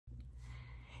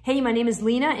Hey, my name is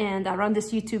Lina and I run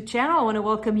this YouTube channel. I want to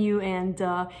welcome you and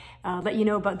let you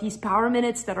know about these Power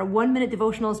Minutes that are 1-minute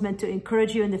devotionals meant to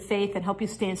encourage you in the faith and help you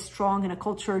stand strong in a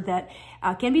culture that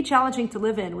can be challenging to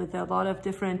live in with a lot of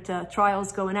different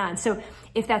trials going on. So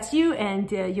if that's you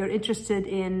and you're interested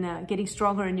in getting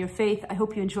stronger in your faith, I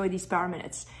hope you enjoy these Power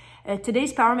Minutes.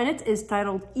 Today's Power Minute is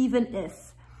titled Even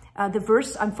If. The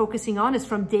verse I'm focusing on is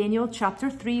from Daniel chapter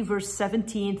 3, verse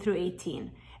 17 through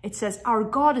 18. It says, "Our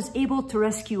God is able to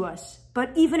rescue us,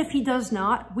 but even if he does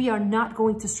not, we are not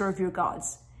going to serve your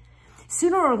gods."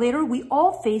 Sooner or later, we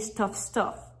all face tough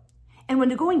stuff. And when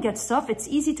the going gets tough, it's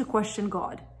easy to question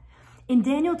God. In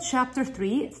Daniel chapter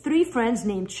 3, 3 friends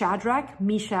named Shadrach,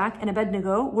 Meshach, and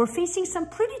Abednego were facing some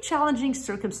pretty challenging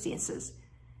circumstances.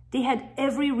 They had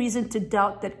every reason to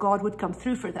doubt that God would come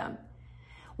through for them.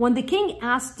 When the king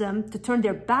asked them to turn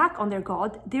their back on their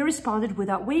God, they responded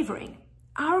without wavering.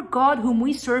 "Our God whom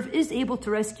we serve is able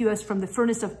to rescue us from the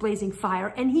furnace of blazing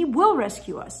fire, and he will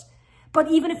rescue us.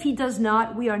 But even if he does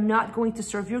not, we are not going to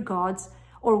serve your gods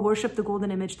or worship the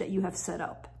golden image that you have set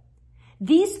up."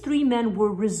 These 3 men were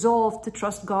resolved to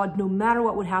trust God no matter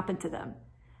what would happen to them.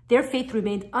 Their faith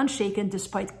remained unshaken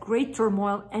despite great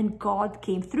turmoil, and God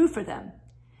came through for them.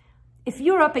 If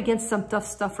you're up against some tough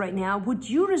stuff right now, would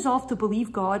you resolve to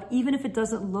believe God even if it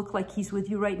doesn't look like he's with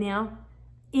you right now?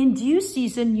 In due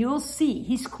season, you'll see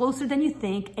he's closer than you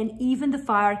think, and even the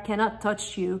fire cannot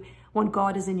touch you when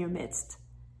God is in your midst.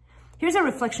 Here's a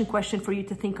reflection question for you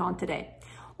to think on today.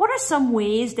 What are some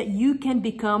ways that you can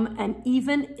become an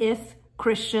even if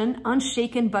Christian,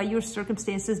 unshaken by your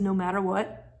circumstances no matter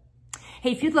what?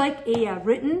 Hey, if you'd like a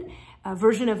written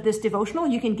version of this devotional,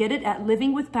 you can get it at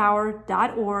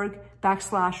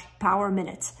livingwithpower.org/Power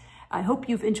Minutes. I hope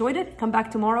you've enjoyed it. Come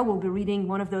back tomorrow. We'll be reading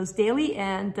one of those daily,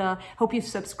 and hope you've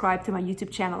subscribed to my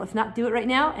YouTube channel. If not, do it right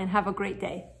now and have a great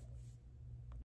day.